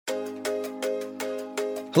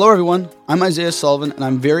Hello everyone, I'm Isaiah Sullivan and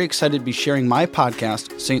I'm very excited to be sharing my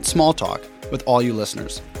podcast, Saint Small Talk, with all you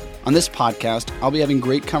listeners. On this podcast, I'll be having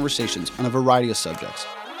great conversations on a variety of subjects.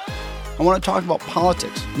 I want to talk about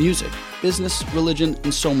politics, music, business, religion,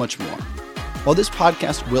 and so much more. While this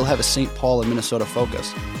podcast will have a St. Paul and Minnesota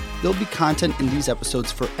focus, there'll be content in these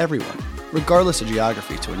episodes for everyone, regardless of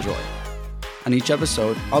geography, to enjoy. On each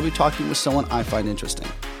episode, I'll be talking with someone I find interesting,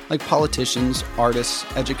 like politicians, artists,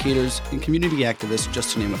 educators, and community activists,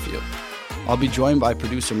 just to name a few. I'll be joined by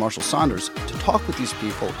producer Marshall Saunders to talk with these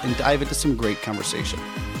people and dive into some great conversation.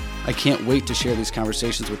 I can't wait to share these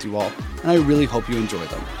conversations with you all, and I really hope you enjoy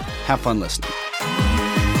them. Have fun listening.